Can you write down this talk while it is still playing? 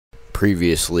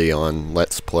Previously on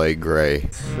Let's Play Gray.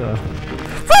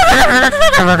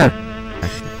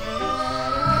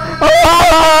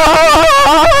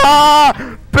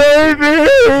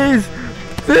 Babies!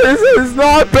 This is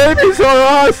not babies for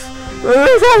us!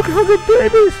 There's all kinds of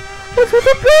babies! What's with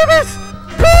the babies?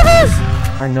 Babies!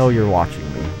 I know you're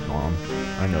watching me, Mom.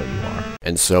 I know you are.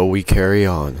 And so we carry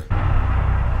on.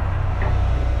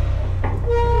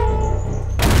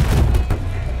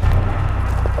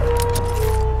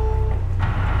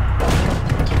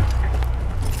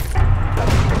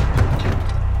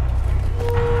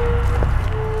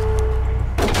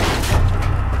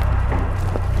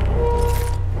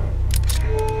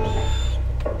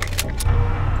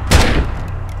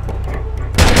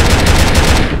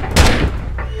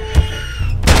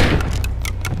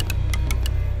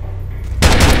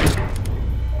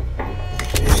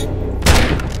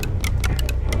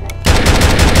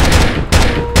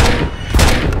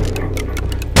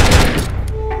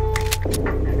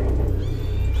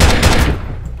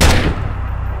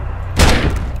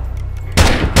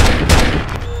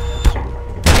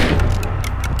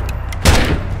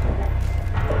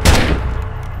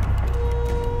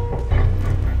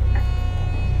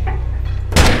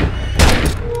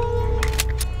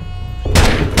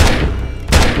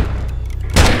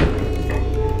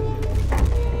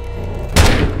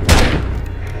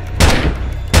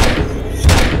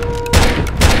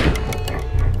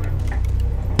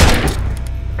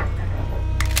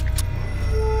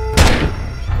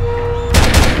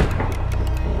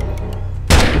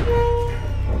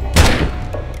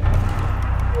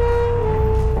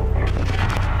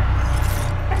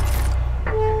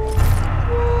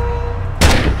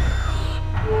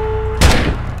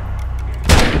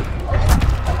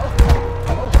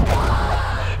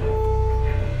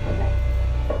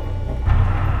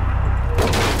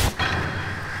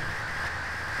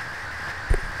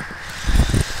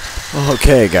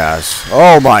 Okay, guys.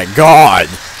 Oh my god!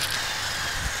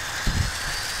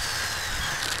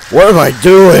 What am I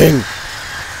doing?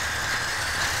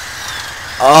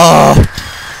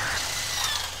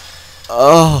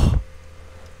 Oh.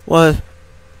 What?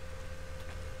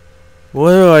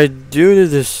 What do I do to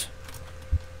this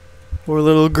poor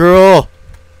little girl?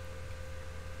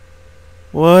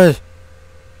 What?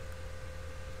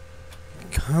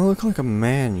 Kinda look like a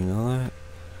man, you know that?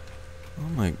 Oh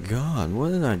my god, what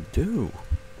did I do?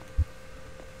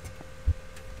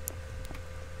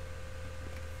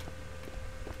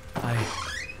 I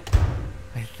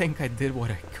think I did what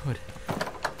I could.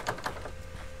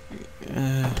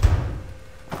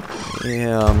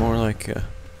 Yeah, more like,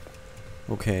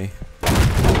 okay.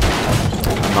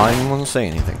 I'm not even gonna say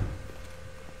anything.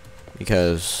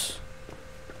 Because...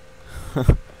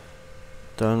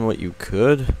 done what you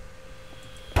could?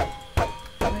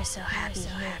 We're so happy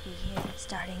here,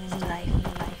 starting a new life,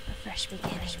 a fresh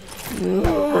beginning.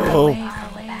 No. Away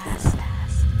from the past.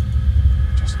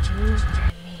 Just you and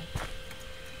me.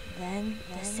 Then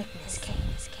the sickness came.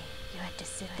 You had to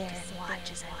sit there and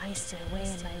watch as I wasted away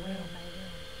in my room.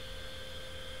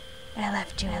 I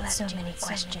left you with so many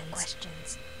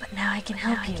questions. But now I can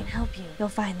help you. You'll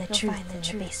find the truth in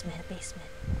the basement.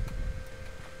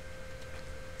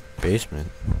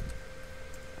 Basement?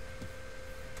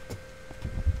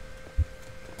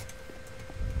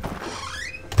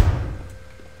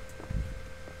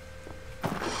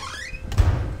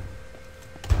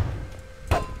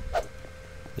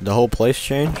 Did the whole place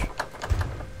change?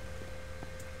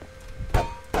 I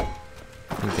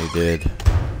think they did.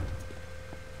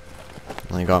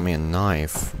 They got me a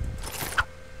knife.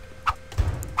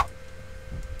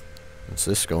 What's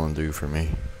this gonna do for me?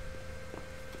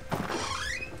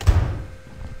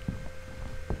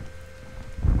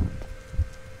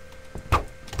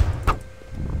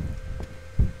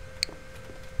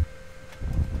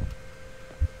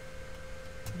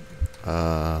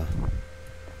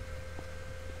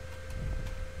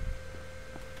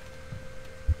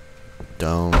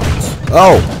 Don't.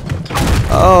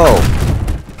 Oh!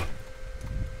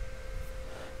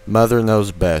 Mother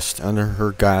knows best. Under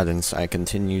her guidance, I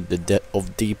continued to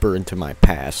delve deeper into my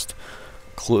past.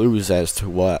 Clues as to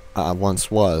what I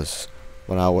once was,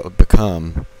 what I would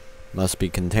become, must be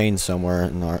contained somewhere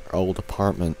in our old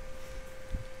apartment.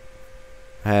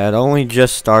 I had only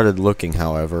just started looking,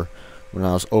 however, when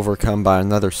I was overcome by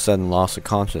another sudden loss of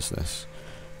consciousness.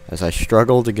 As I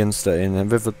struggled against the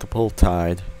inevitable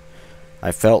tide,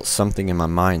 I felt something in my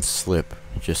mind slip,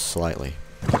 just slightly.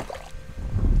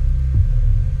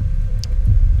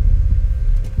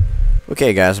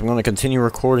 Okay guys, I'm going to continue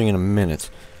recording in a minute.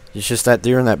 It's just that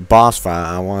during that boss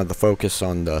fight, I wanted to focus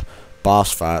on the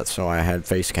boss fight, so I had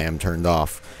face cam turned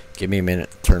off. Give me a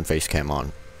minute to turn face cam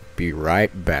on. Be be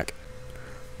right back.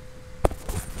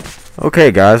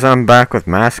 Okay guys, I'm back with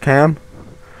mask cam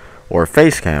or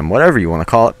face cam, whatever you want to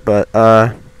call it, but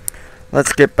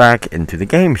let's get back into the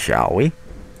game, shall we?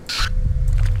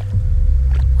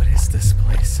 What is this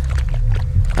place?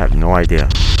 I have no idea.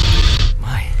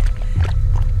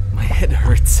 My head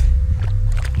hurts.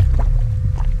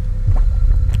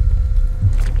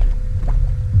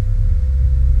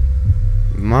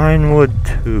 Mine would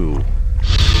too.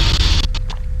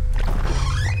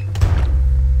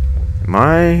 Am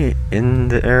I in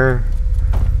there?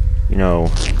 You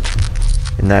know,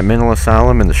 in that mental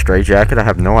asylum in the straitjacket? I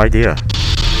have no idea.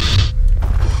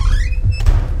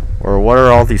 Or what are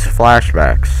all these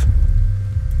flashbacks?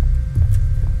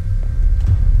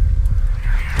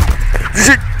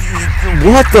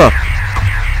 What the?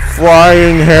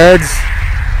 Flying heads?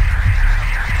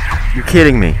 You're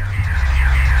kidding me.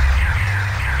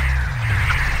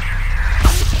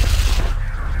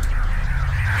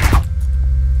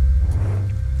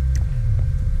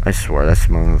 I swear, that's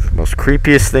one of the most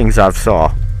creepiest things I've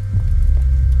saw.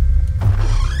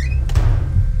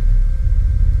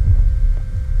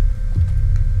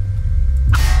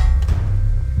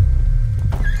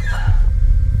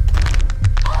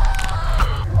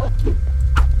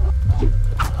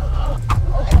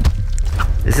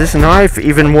 Is this knife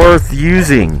even worth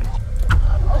using?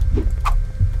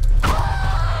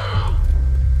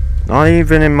 Not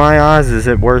even in my eyes is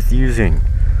it worth using.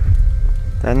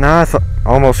 That knife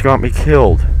almost got me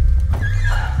killed.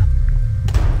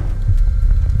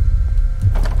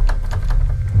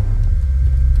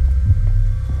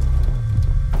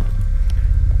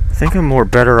 I think I'm more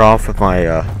better off with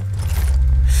my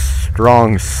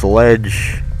strong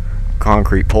sledge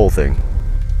concrete pole thing.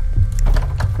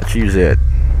 Let's use it.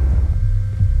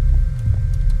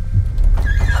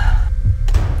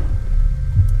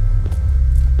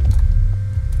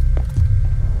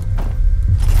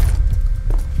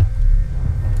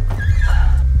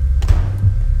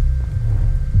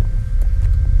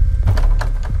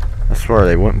 I swear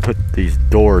they wouldn't put these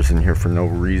doors in here for no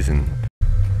reason.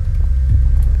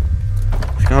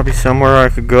 There's gotta be somewhere I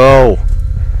could go.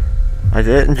 I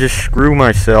didn't just screw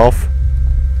myself.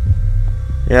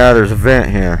 Yeah, there's a vent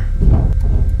here.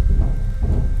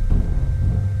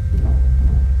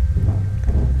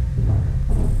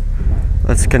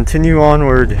 Let's continue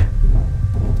onward.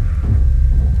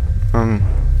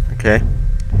 Okay.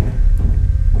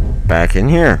 Back in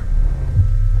here.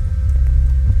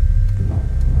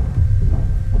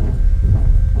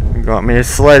 Got me a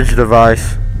sledge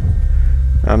device.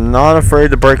 I'm not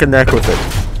afraid to break a neck with it.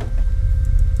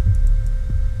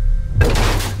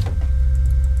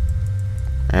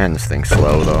 And this thing's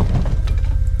slow though.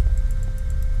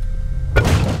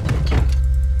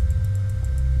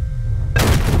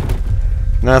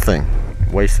 Nothing.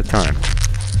 Waste of time.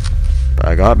 But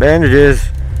I got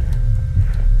bandages.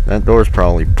 That door's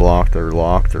probably blocked or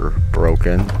locked or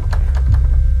broken.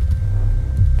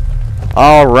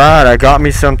 Alright, I got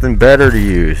me something better to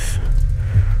use.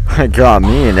 I got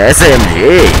me an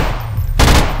SMG.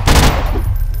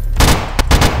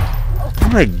 Oh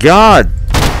my god.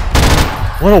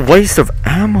 What a waste of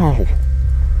ammo.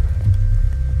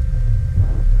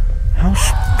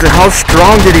 How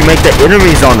strong did he make the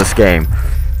enemies on this game?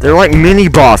 They're like mini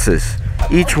bosses.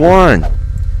 Each one.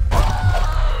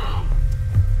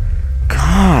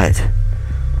 God.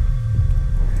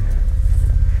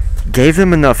 Gave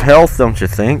them enough health, don't you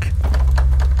think?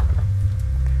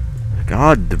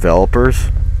 God,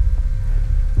 developers.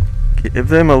 Give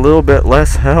them a little bit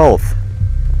less health.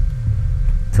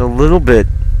 It's a little bit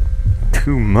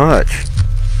too much.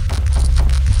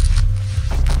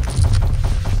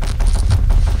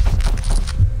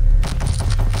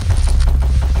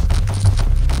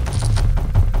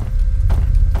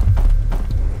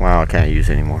 Wow, I can't use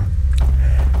it anymore.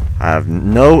 I have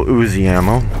no Uzi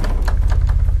ammo.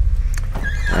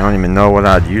 I don't even know what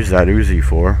I'd use that Uzi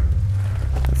for.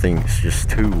 I think it's just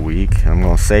too weak. I'm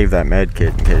gonna save that med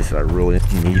kit in case I really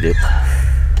need it.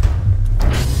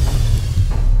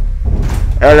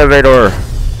 Elevator.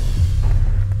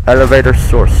 Elevator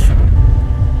source.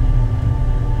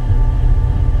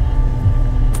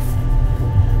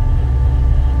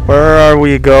 Where are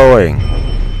we going?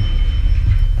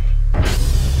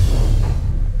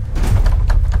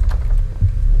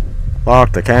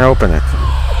 Locked, I can't open it.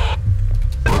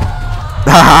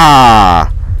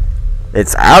 Haha!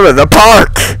 It's out of the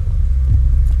park!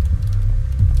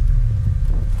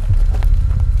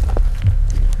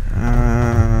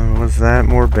 Was that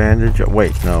more bandage? Oh,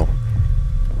 wait, no.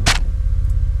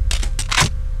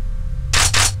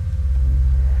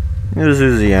 It was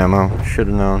Uzi ammo. Should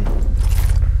have known.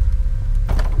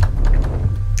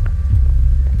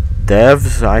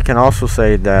 devs. I can also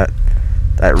say that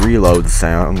that reload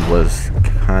sound was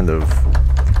kind of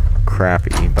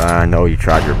crappy, but I know you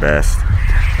tried your best.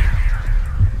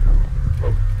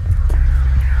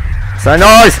 What's that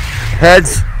noise?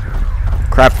 Heads.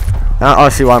 Crap. Now I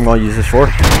see what I'm going to use this for.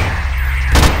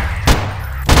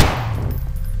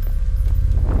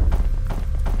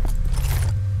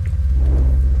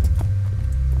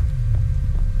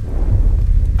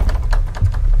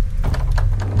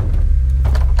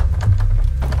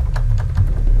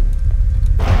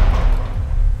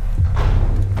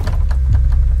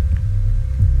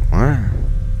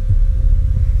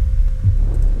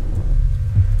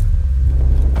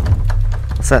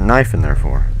 What's that knife in there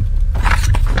for?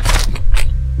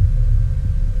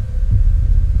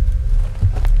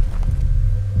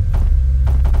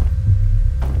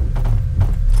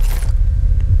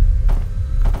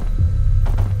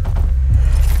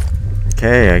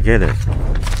 Okay, I get it.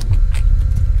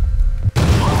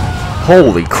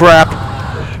 Holy crap!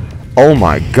 Oh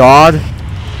my god!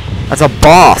 That's a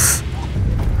boss!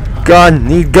 Gun!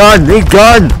 Need gun! Need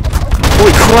gun!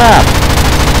 Holy crap!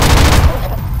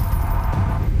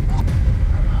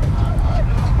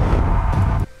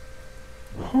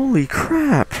 Holy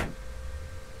crap!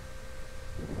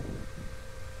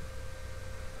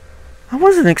 I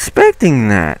wasn't expecting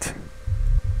that.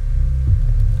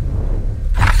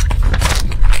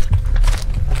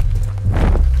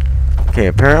 Okay,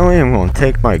 apparently I'm going to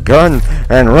take my gun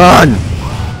and run!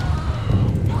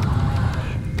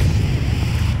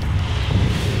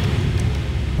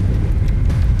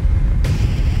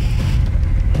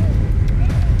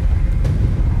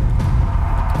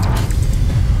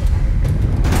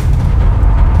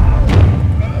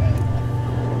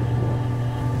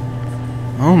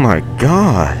 Oh my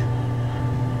god!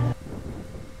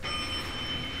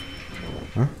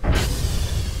 Huh?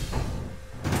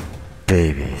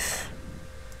 Babies.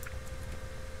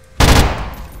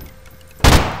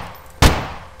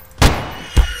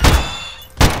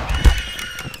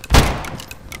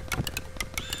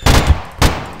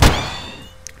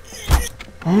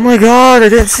 Oh my god, I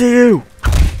didn't see you!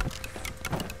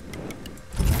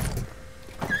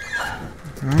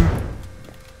 Huh?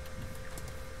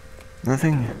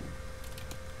 Nothing?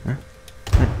 Huh?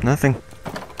 Nothing.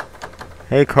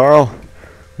 Hey Carl,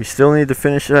 we still need to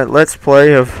finish that Let's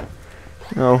Play of,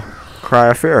 you know, Cry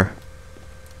of Fear.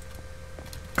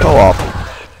 Co-op.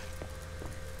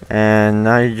 And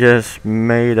I just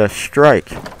made a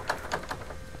strike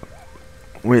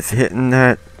with hitting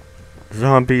that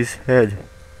zombie's head.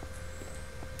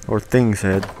 Or thing's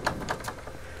head.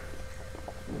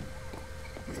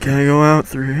 Can I go out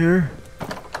through here?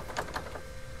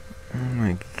 Oh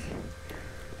my...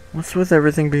 What's with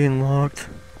everything being locked?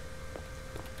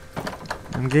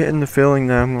 I'm getting the feeling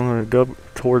that I'm gonna go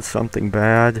towards something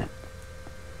bad.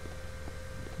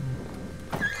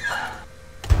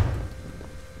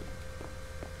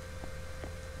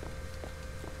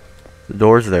 The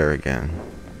door's there again.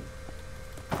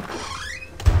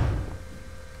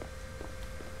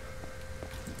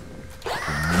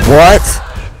 What?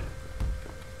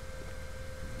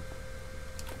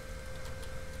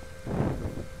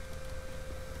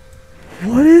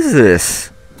 What is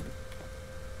this?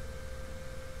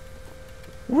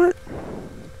 What?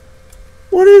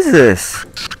 What is this?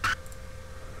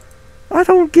 I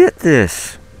don't get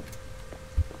this.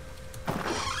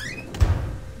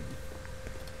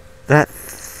 That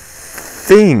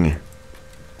thing.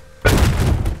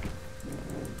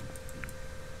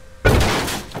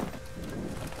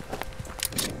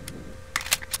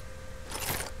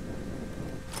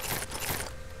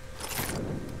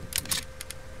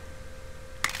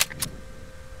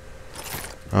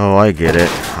 Oh, I get it.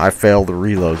 I fail to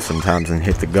reload sometimes and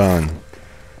hit the gun.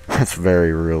 That's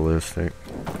very realistic.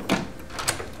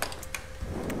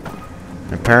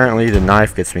 Apparently the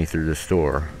knife gets me through this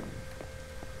door.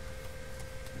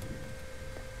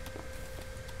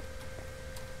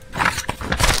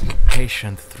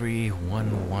 Patient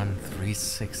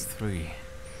 311363.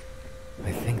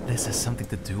 I think this has something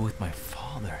to do with my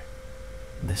father.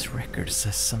 This record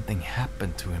says something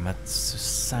happened to him at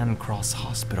Susan Cross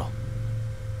Hospital.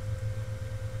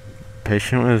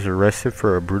 Patient was arrested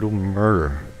for a brutal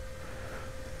murder.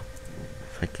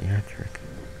 Psychiatric.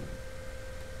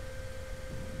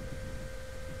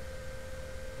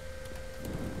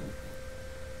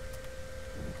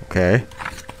 Okay.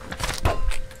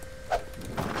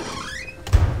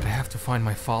 I have to find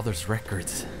my father's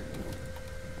records.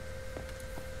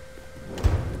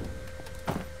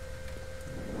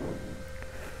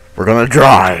 We're gonna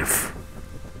drive.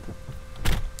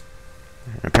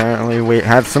 Apparently we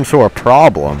have some sort of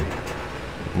problem.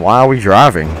 Why are we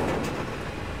driving?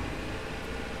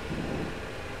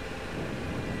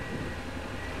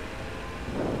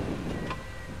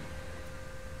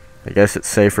 I guess it's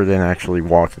safer than actually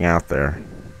walking out there,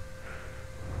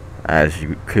 as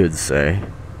you could say.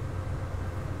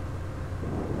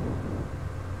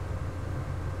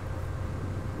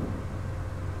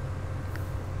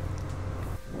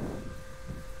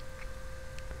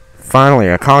 Finally,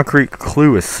 a concrete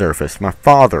clue has surfaced. My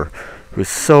father, who is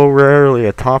so rarely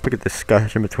a topic of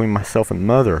discussion between myself and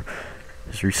Mother,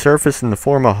 has resurfaced in the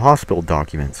form of hospital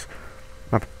documents.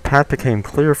 My path became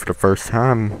clear for the first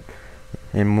time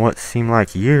in what seemed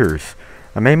like years.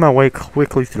 I made my way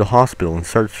quickly to the hospital in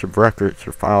search of records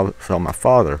or files on my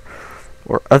father,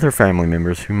 or other family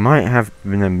members who might have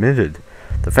been admitted.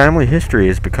 The family history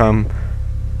has become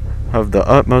of the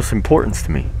utmost importance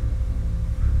to me.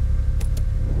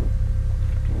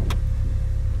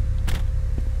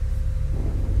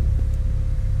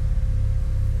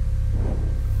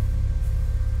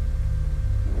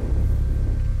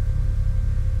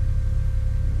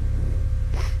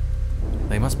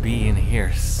 They must be in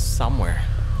here somewhere.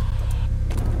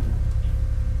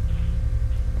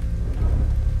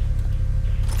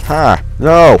 Ha!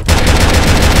 No!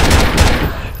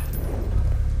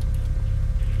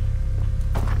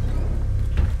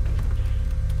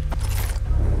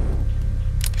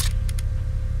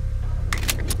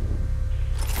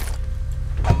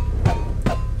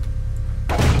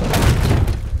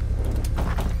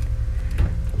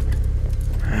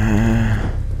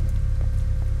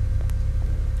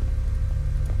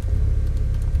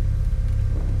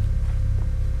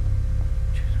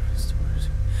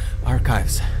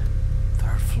 Archives.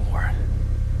 3rd floor.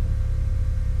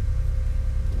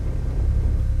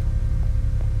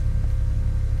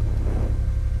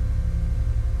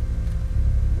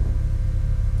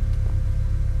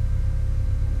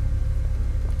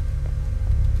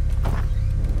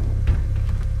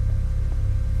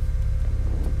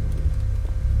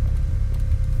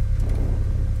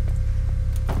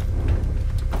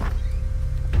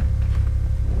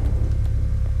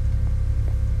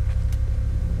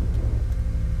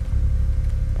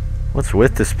 What's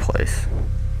with this place?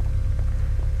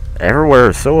 Everywhere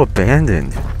is so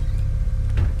abandoned.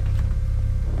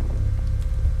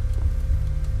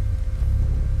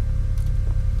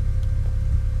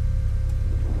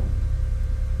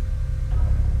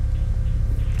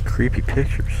 Creepy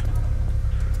pictures.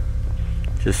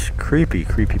 Just creepy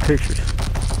pictures.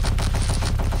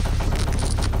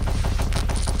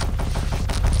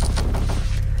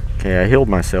 Okay, I healed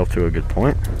myself to a good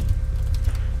point.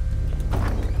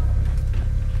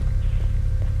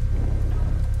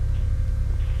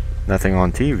 Nothing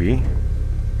on TV.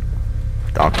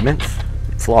 Documents.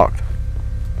 It's locked.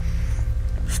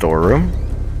 Storeroom.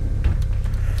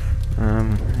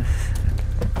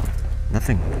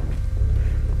 Nothing.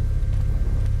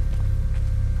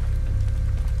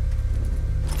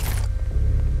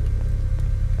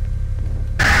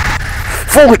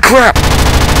 Holy crap!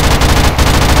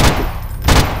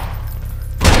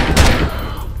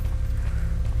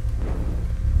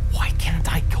 Why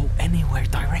can't I go anywhere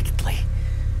directly?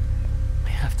 I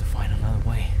have to find another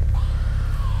way.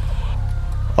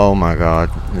 Oh my god,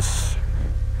 this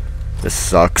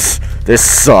sucks. This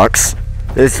sucks.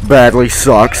 This badly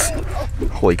sucks.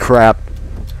 Holy crap.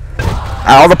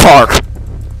 Out of the park!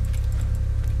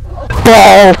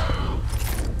 Ball!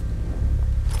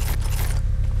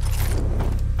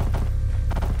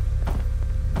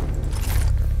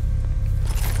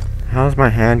 How's my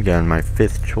handgun my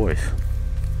 5th choice?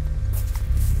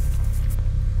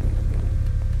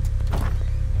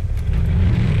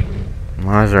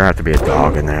 Why does there have to be a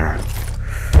dog in there?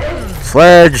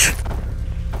 Sledge!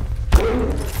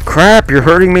 Crap, you're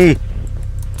hurting me!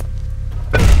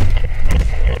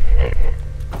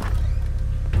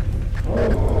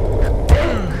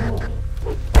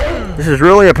 This is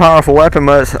really a powerful weapon,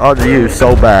 but it's hard to use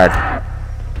so bad.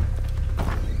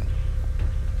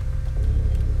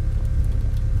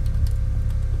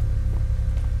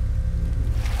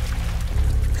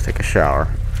 Let's take a shower.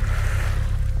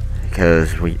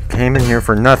 Because we came in here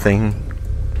for nothing.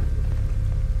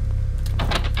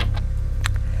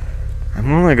 I'm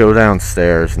gonna go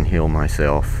downstairs and heal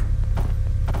myself.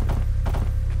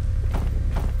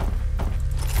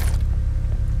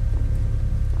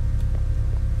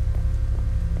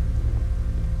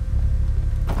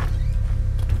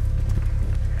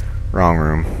 Wrong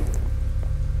room.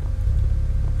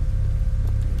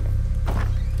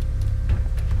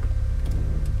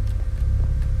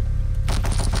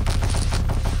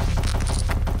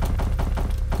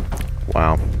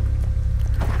 Wow.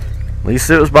 At least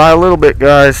it was by a little bit,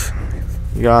 guys.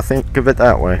 You gotta think of it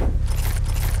that way.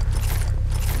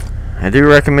 I do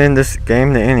recommend this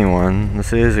game to anyone.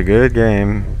 This is a good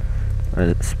game.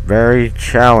 It's very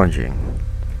challenging.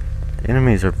 The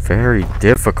enemies are very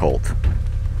difficult.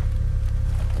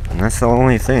 And that's the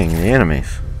only thing, the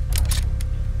enemies.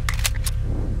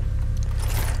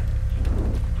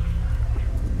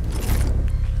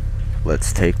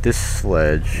 Let's take this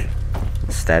sledge,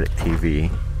 static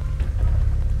TV.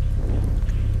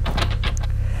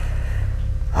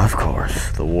 Of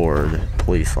course, the ward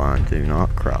police line, do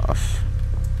not cross.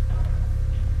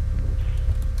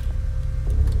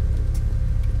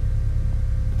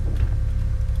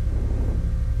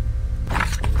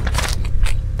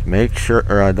 To make sure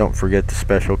I don't forget the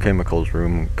special chemicals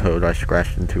room code, I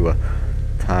scratched into a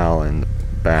tile in the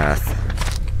bath.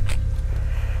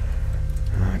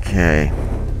 Okay.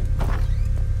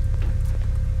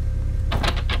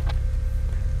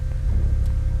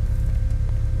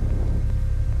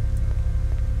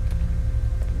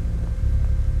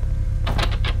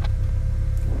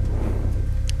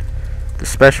 The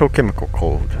special chemical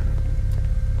code.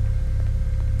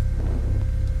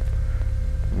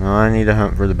 Now I need to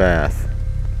hunt for the bath,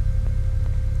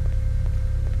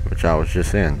 which I was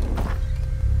just in.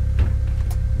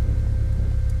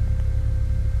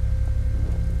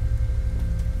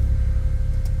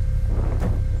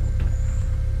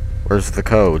 Where's the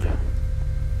code?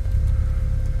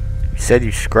 You said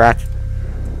you scratched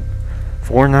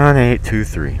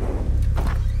 49823.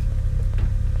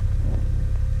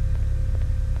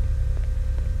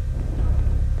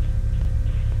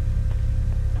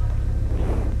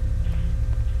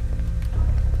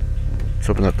 Let's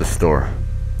open up the store.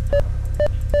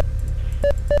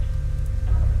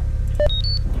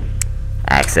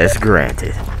 Access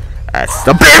granted. That's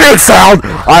the beeping sound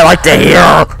I like to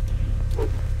hear!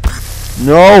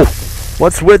 No!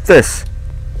 What's with this?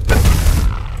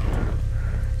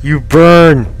 You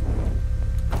burn!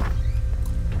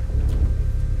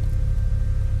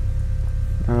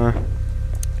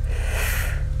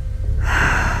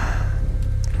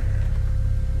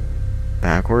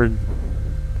 Backward.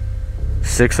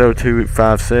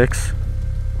 60256.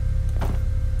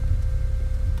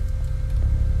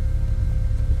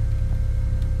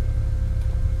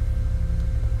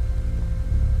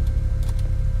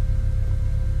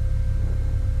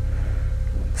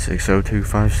 Six oh two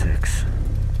 56.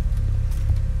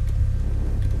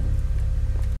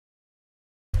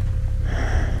 There's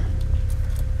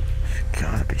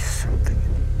gotta be something.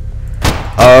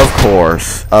 Of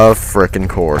course. Of frickin'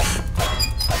 course.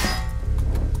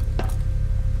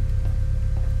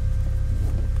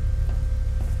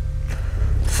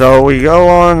 So we go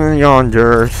on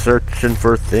yonder searching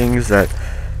for things that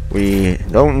we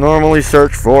don't normally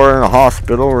search for in a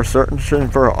hospital. We're searching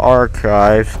for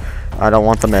archives. I don't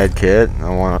want the med kit.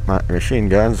 I want my machine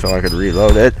gun so I could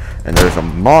reload it. And there's a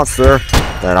monster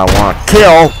that I want to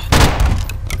kill,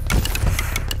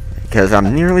 because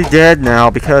I'm nearly dead now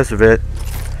because of it.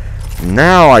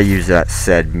 Now I use that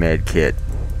said med kit.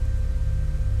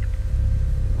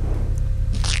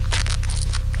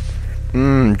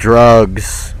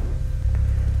 Drugs.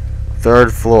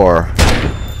 3rd floor.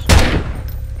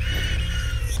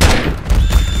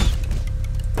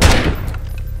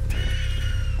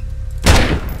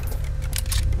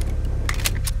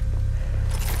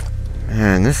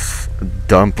 Man, this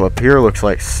dump up here looks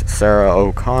like Sarah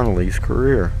O'Connelly's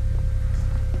career.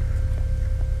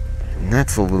 And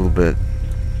that's a little bit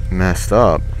messed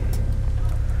up.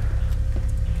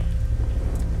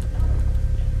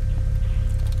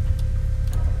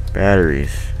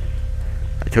 Batteries.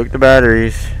 I took the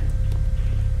batteries.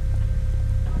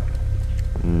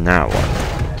 Now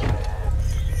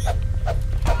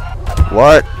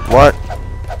what? What?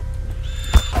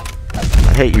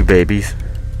 I hate you, babies.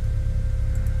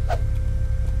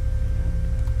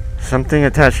 Something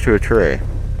attached to a tray.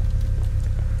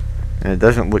 And it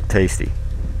doesn't look tasty.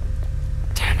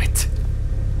 Damn it.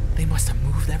 They must have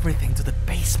moved everything to the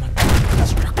basement of the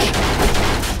construction.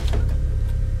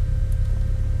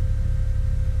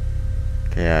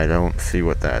 Okay, I don't see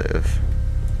what that is.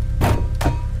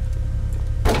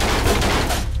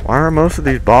 Why are most of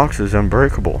these boxes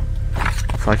unbreakable?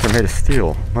 It's like they're made of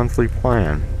steel. Monthly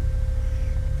plan.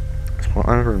 This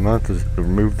plan every month is to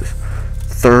remove this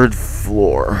 3rd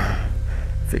floor.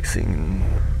 Fixing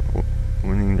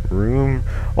winning the room.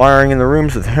 Wiring in the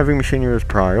rooms with heavy machinery is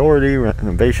priority.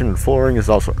 Renovation and flooring is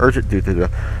also urgent due to the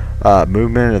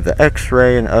movement of the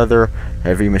X-ray and other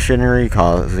heavy machinery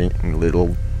causing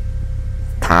little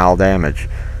pile damage.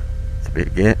 To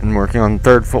begin working on the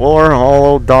 3rd floor, all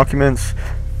old documents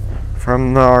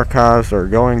from the archives are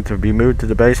going to be moved to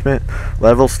the basement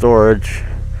level storage.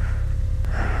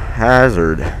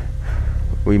 Hazard.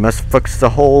 We must fix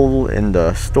the hole in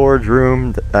the storage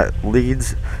room that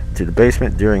leads to the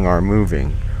basement during our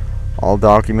moving. All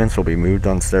documents will be moved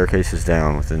on staircases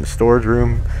down. Within the storage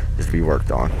room is to be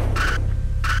worked on.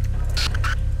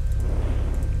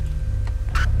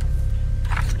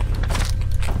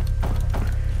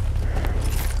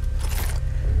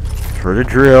 For the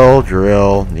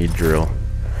drill, need drill.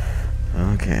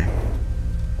 Okay.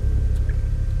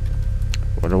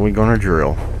 What are we gonna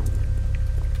drill?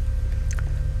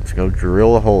 Let's go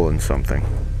drill a hole in something.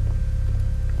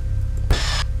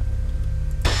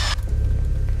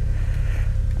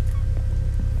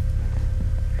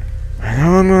 I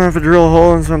know I'm gonna have to drill a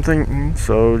hole in something,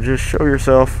 so just show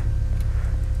yourself.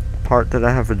 Part that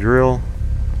I have to drill,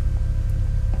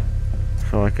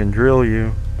 so I can drill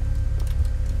you.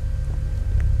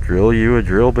 Drill you a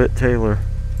drill bit, Taylor.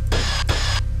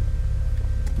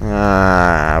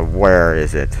 Where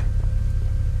is it?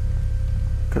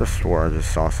 Could have swore I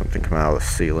just saw something come out of the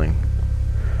ceiling.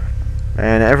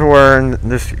 And everywhere in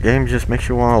this game just makes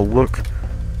you want to look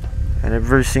at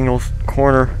every single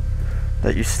corner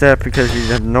that you step, because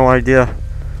you have no idea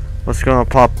what's going to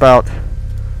pop out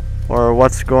or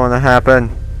what's going to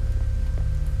happen.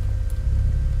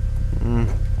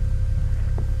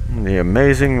 The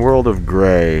amazing world of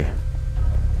Gray.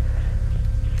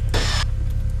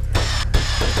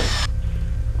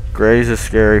 Gray's a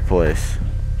scary place.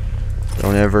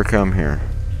 Don't ever come here.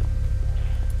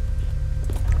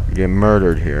 You get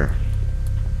murdered here.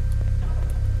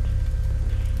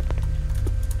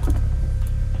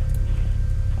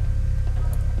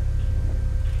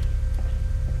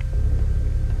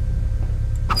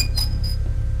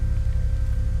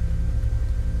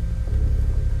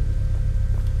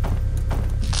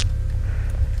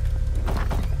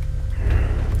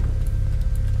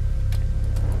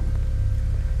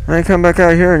 I come back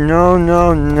out here? No,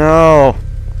 no, no.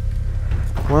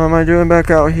 What am I doing back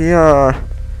out here?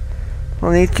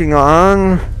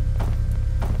 Onichigan?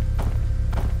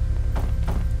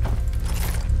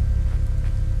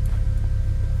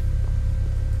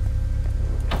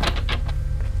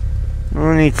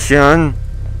 Oni-chan?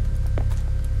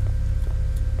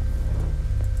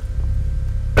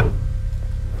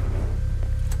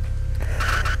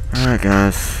 Alright,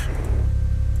 guys.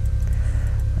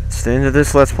 That's the end of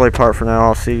this Let's Play part for now.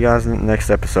 I'll see you guys in the next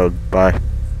episode. Bye.